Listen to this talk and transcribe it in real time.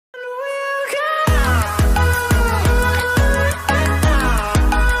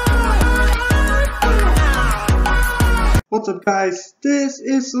What's up guys, this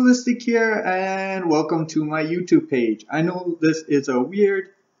is Solistic here and welcome to my YouTube page. I know this is a weird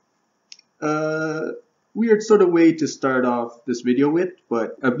sort of way to start off this video with,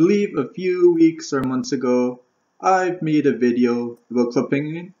 but I believe a few weeks or months ago I've made a video about Club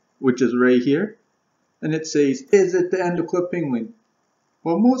Penguin, which is right here, and it says, is it the end of Club Penguin?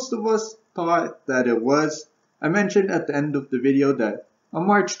 Well, most of us thought that it was. I mentioned at the end of the video that on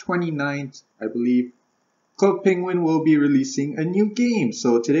March 29th, I believe, Club Penguin will be releasing a new game,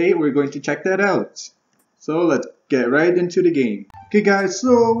 so today we're going to check that out. So let's get right into the game. Okay guys,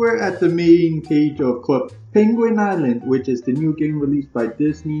 so we're at the main page of Club Penguin Island, which is the new game released by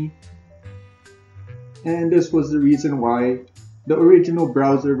Disney. And this was the reason why the original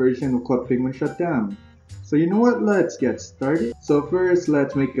browser version of Club Penguin shut down. So you know what, let's get started. So first,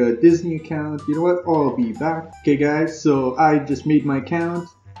 let's make a Disney account. You know what, I'll be back. Okay guys, so I just made my account.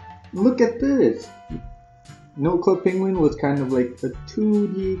 Look at this. No, Club Penguin was kind of like a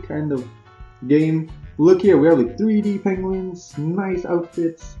 2D kind of game. Look here, we have like 3D penguins, nice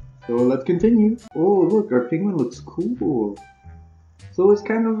outfits. So let's continue. Oh look, our penguin looks cool. So it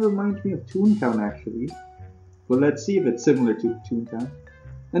kind of reminds me of Toontown actually. But let's see if it's similar to Toontown.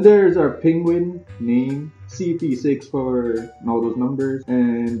 And there's our penguin name, CP6 for all those numbers,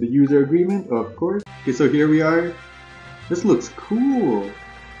 and the user agreement, of course. Okay, so here we are. This looks cool.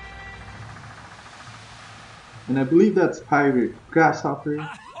 And I believe that's Pirate Grasshopper.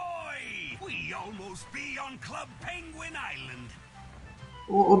 Ahoy! We almost be on Club Penguin Island.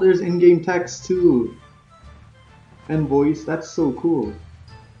 Oh, there's in-game text too. And voice, that's so cool.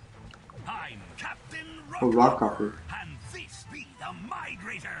 I'm Captain Oh, Rockhopper. and this be the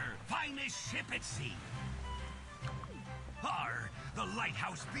Migrator, finest ship at sea. The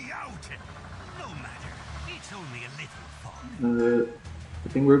lighthouse be out. No matter, it's only a little fog. I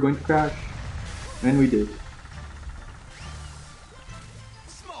think we're going to crash. And we did.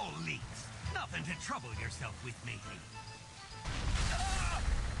 Nothing to trouble yourself with, matey.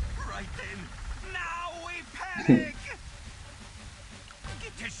 Right then, now we panic!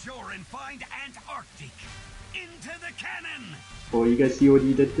 Get to shore and find Antarctic. Into the cannon! Oh, you guys see what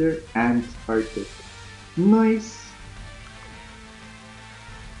he did there? Antarctic. Nice!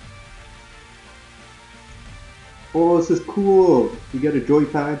 Oh, this is cool! You get a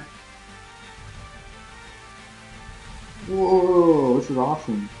joypad. Whoa, this is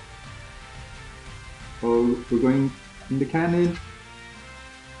awesome. Oh, we're going in the cannon.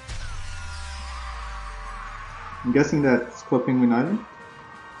 I'm guessing that's Club Penguin Island.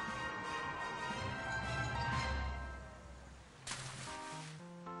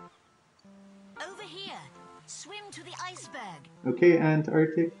 Over here. Swim to the iceberg. Okay,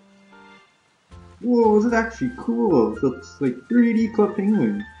 Antarctic. Whoa, this is actually cool. So it's like 3D Club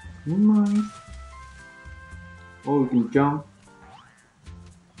Penguin. Nice. Oh, we can jump.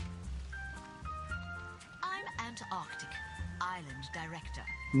 Antarctic, Island Director.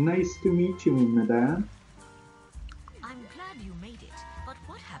 Nice to meet you, madame. I'm glad you made it, but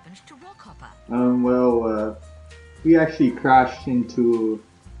what happened to Rockhopper? We actually crashed into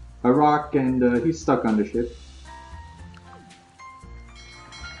a rock and he's stuck on the ship.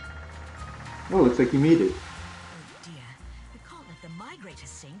 Oh, looks like he made it. Oh dear, we can't let the Migrator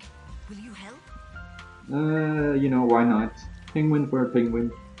sink. Will you help? You know, why not? Penguin for a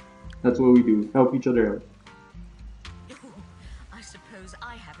penguin. That's what we do, help each other out. I suppose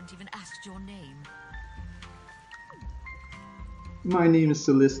I haven't even asked your name. My name is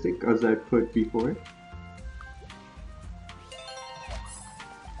Solistic, as I put before.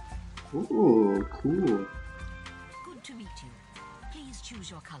 Oh, cool. Good to meet you. Please choose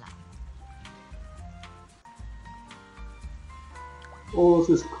your color. Oh,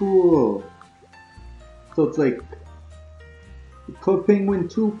 this is cool. So it's like Club Penguin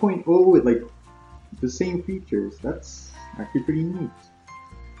 2.0 with like the same features. That's actually pretty neat.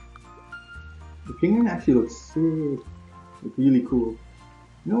 The penguin actually looks sick. Like really cool.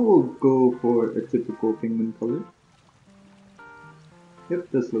 Now we'll go for a typical penguin color. Yep,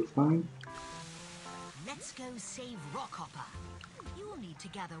 this looks fine. Let's go save Rockhopper. You will need to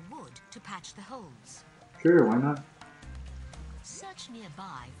gather wood to patch the holes. Sure, why not? Search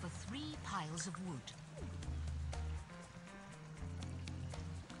nearby for 3 piles of wood.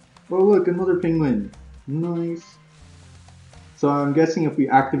 Oh look, another penguin. Nice. So I'm guessing if we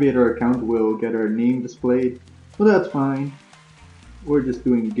activate our account, we'll get our name displayed. Well, that's fine. We're just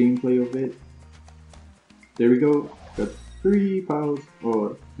doing gameplay of it. There we go. Got 3 piles.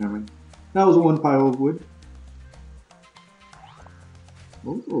 Oh, never mind. That was 1 pile of wood.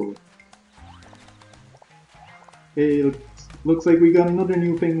 Oh. Hey, looks like we got another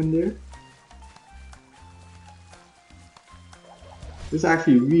new penguin there. It's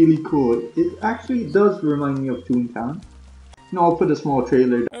actually really cool. It actually does remind me of Toontown. No, I'll put a small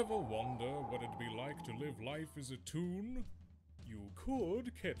trailer. Ever wonder what it'd be like to live life as a toon? You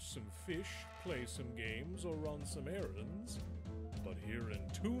could catch some fish, play some games, or run some errands. But here in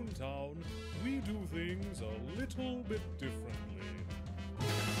Toontown, we do things a little bit differently.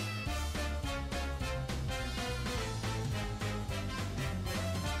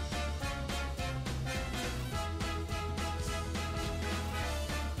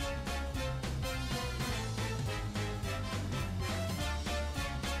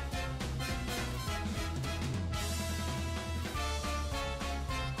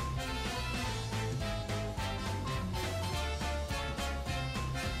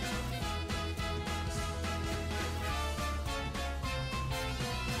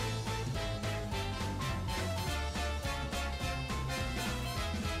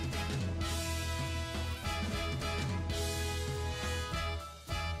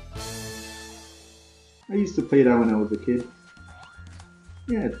 I used to play that when I was a kid.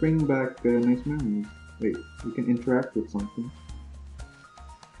 Yeah, it's bringing back nice memories. Wait, we can interact with something.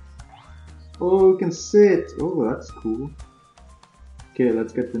 Oh, we can sit! Oh, that's cool. Okay,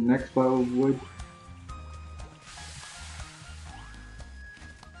 let's get the next pile of wood.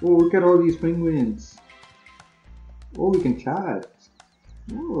 Oh, look at all these penguins! Oh, we can chat!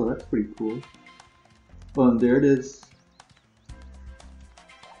 Oh, that's pretty cool. Oh, and there it is.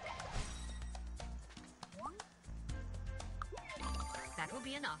 That will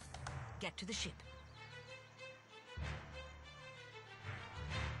be enough. Get to the ship.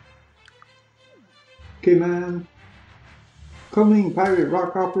 Okay, man. Coming, Pirate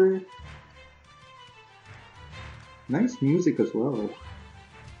Rockhopper. Nice music as well.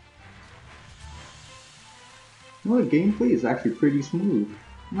 You know, the gameplay is actually pretty smooth.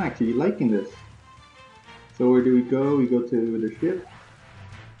 I'm actually liking this. So where do we go? We go to the ship.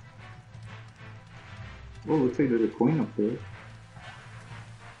 Oh, looks like there's a coin up there.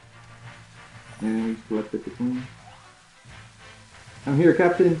 And we selected the coin. I'm here,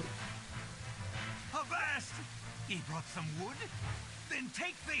 Captain. Avast! He brought some wood? Then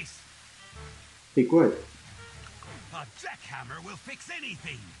take this! Take what? A jackhammer will fix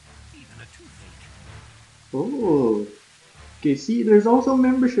anything, even a toothache. Oh. Okay, see, there's also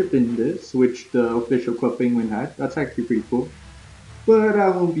membership in this, which the official Club Penguin had. That's actually pretty cool. But I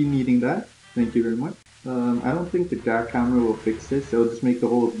won't be needing that. Thank you very much. I don't think the jackhammer will fix this. It'll just make the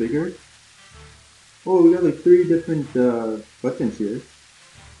holes bigger. Oh, we got like 3 different buttons here.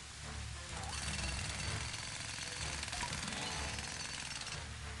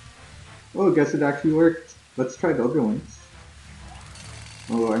 Oh, I guess it actually worked. Let's try the other ones.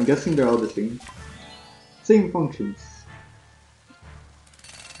 Oh, I'm guessing they're all the same. Same functions.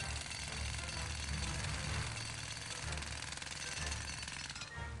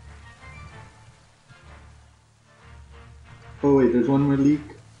 Oh wait, there's one more leak.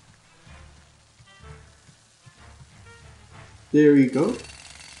 There we go.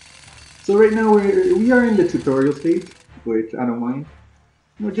 So right now we are in the tutorial stage, which I don't mind.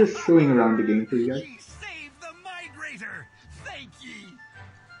 We're just showing around the game for you guys. Ye saved the migrator! Thank ye!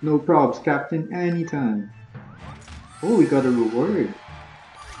 No probs, Captain, anytime. Oh, we got a reward.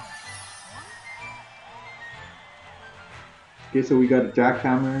 Okay, so we got a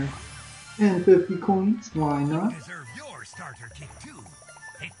jackhammer and 50 coins, why not? You deserve your starter kit too.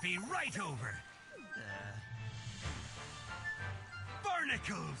 Hit me right over.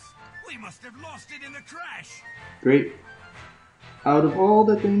 Barnacles! We must have lost it in the crash. Great. Out of all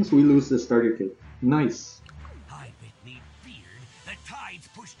the things, we lose the starter kit. Nice. I bet me beard the tides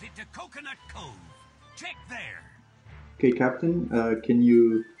pushed it to Coconut Cove. Check there. Okay, Captain, can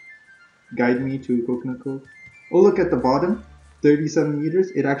you guide me to Coconut Cove? Oh, look at the bottom. 37 meters.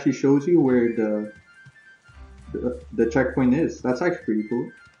 It actually shows you where the checkpoint is. That's actually pretty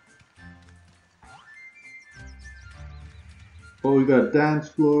cool. Oh, we got a dance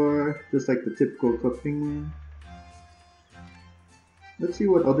floor, just like the typical Club Penguin. Let's see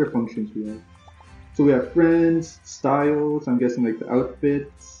what other functions we have. So we have friends, styles, I'm guessing like the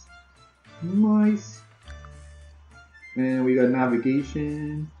outfits. Nice. And we got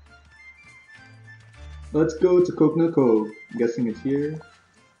navigation. Let's go to Coconut Cove. I'm guessing it's here.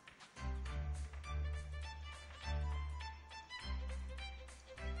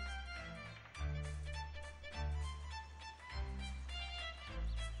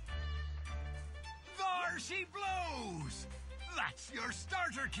 There she blows! That's your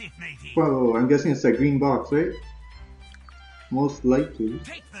starter kit, matey. Whoa, I'm guessing it's that green box, right? Most likely.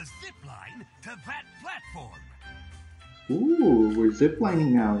 Take the zip line to that platform. Ooh, we're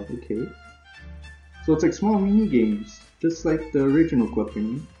ziplining now. Okay. So it's like small mini games. just like the original Club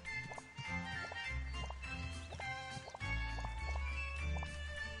Penguin.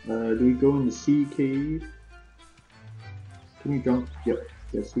 Do we go in the sea cave? Can we jump? Yep.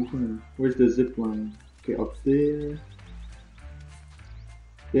 Yes, we can. Where's the zip line? Okay, up there.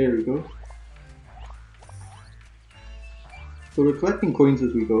 There we go. So we're collecting coins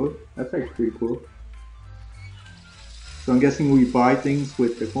as we go. That's actually pretty cool. So I'm guessing we buy things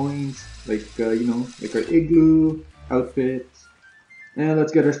with the coins, like you know, like our igloo, outfits, and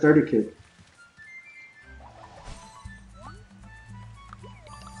let's get our starter kit.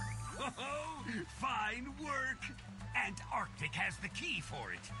 Fine work! Antarctic has the key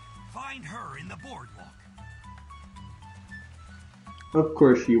for it. Find her in the boardwalk. Of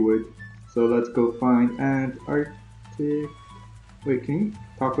course she would. So let's go find Antarctic. Wait, can you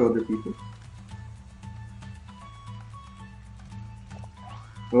talk to other people?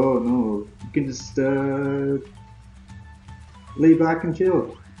 Oh no, you can just lay back and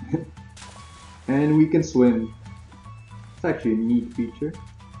chill. And we can swim. It's actually a neat feature.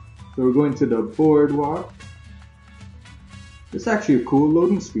 So we're going to the boardwalk. It's actually a cool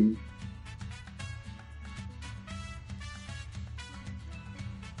loading screen.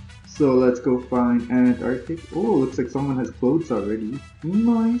 So let's go find Antarctic. Oh, looks like someone has clothes already.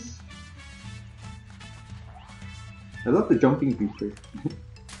 Nice. I love the jumping feature.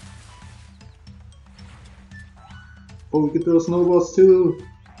 Oh, we can throw snowballs too.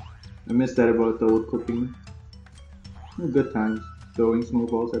 I missed that about the old cooking. Good times throwing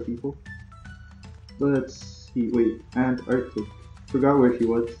snowballs at people. Let's see. Wait, Antarctic. Forgot where she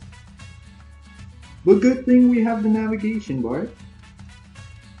was. But good thing we have the navigation bar.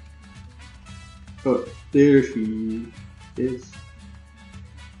 Oh, there she is.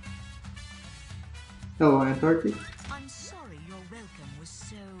 Hello, Antarctic. I'm sorry your welcome was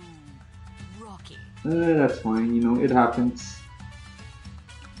so rocky. That's fine, you know, it happens.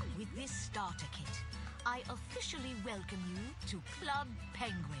 With this starter kit, I officially welcome you to Club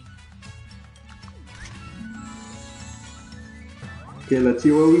Penguin. Okay, let's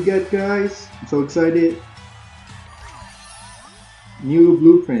see what we get, guys. I'm so excited. New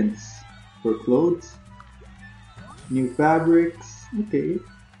blueprints for clothes. New fabrics. Okay.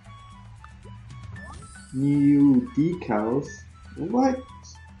 New decals. What?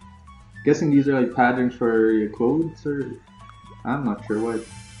 Guessing these are like patterns for your clothes, or I'm not sure what.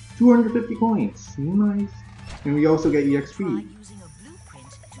 250 coins. Nice. And we also get Try EXP. using a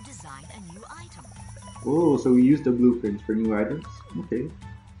blueprint to design a new item. Oh, so we use the blueprints for new items. Okay.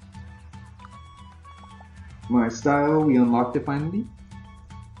 My style, we unlocked it finally.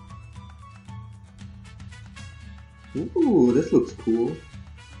 Ooh, this looks cool.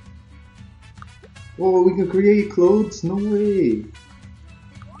 Oh, we can create clothes? No way.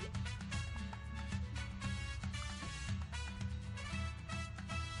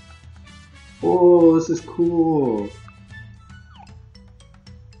 Oh, this is cool.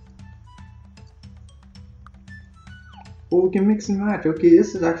 Oh, we can mix and match. Okay,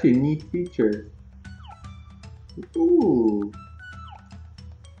 this is actually a neat feature. Ooh.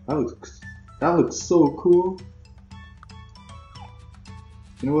 That looks so cool.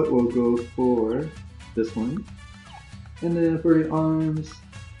 You know what, we'll go for this one. And then for the arms,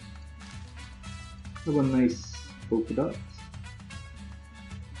 have a nice polka dots.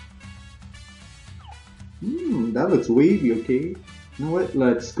 That looks wavy, okay. You know what,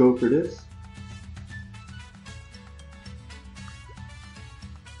 let's go for this.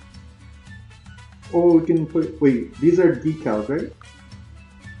 Oh, we can put, wait, these are decals, right?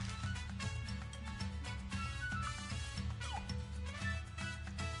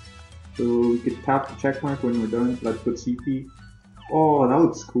 So we could tap the check mark when we're done. Let's put CP. Oh, that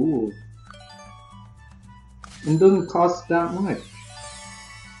looks cool. And doesn't cost that much.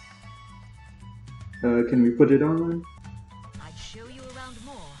 Can we put it on? I'd show you around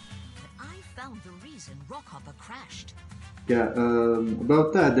more, but I found the reason Rockhopper crashed. Yeah,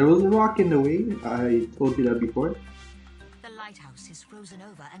 about that. There was a rock in the way. I told you that before. The lighthouse is frozen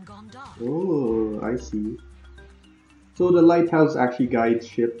over and gone dark. Oh, I see. So the lighthouse actually guides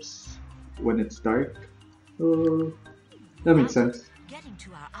ships when it's dark. Oh, that makes sense. Getting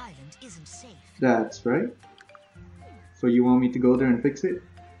to our island isn't safe. That's right. So you want me to go there and fix it?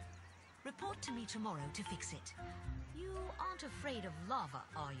 Report to me tomorrow to fix it. You aren't afraid of lava,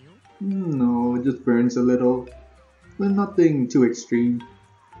 are you? No, it just burns a little. But nothing too extreme.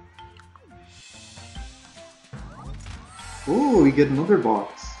 Oh, we get another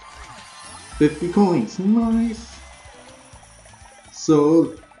box. 50 coins. Nice.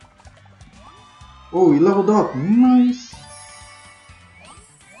 So... Oh, we leveled up. Nice.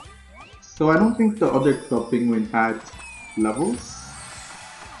 So I don't think the other Club Penguin had levels?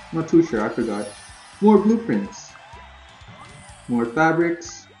 Not too sure, I forgot. More blueprints. More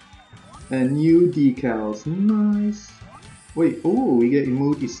fabrics. And new decals. Nice. Wait, oh, we get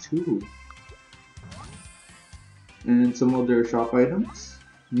emojis too. And some other shop items.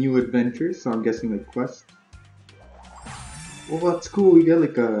 New adventures, so I'm guessing like quests. Oh, that's cool. We get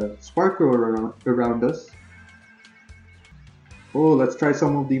like a sparkle around us. Oh, let's try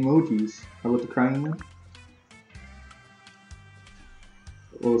some of the emojis. How about the crying one?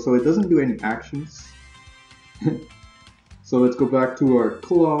 Oh, so it doesn't do any actions. So let's go back to our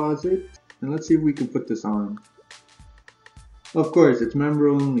closet and let's see if we can put this on. Of course, it's member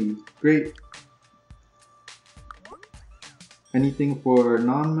only. Great. Anything for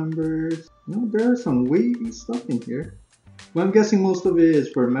non-members? No, there are some wavy stuff in here. But I'm guessing most of it is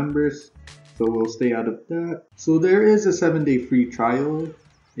for members, so we'll stay out of that. So there is a 7-day free trial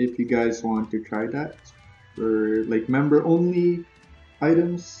if you guys want to try that for like member only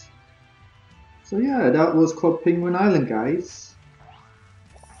items. So yeah, that was Club Penguin Island, guys.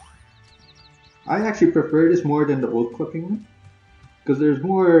 I actually prefer this more than the old Club Penguin because there's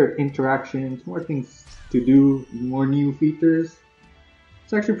more interactions, more things to do, more new features.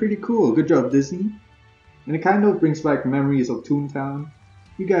 It's actually pretty cool. Good job, Disney. And it kind of brings back memories of Toontown.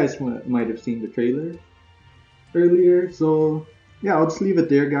 You guys might have seen the trailer earlier, so yeah, I'll just leave it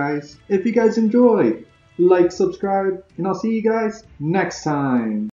there, guys. If you guys enjoyed, like, subscribe, and I'll see you guys next time.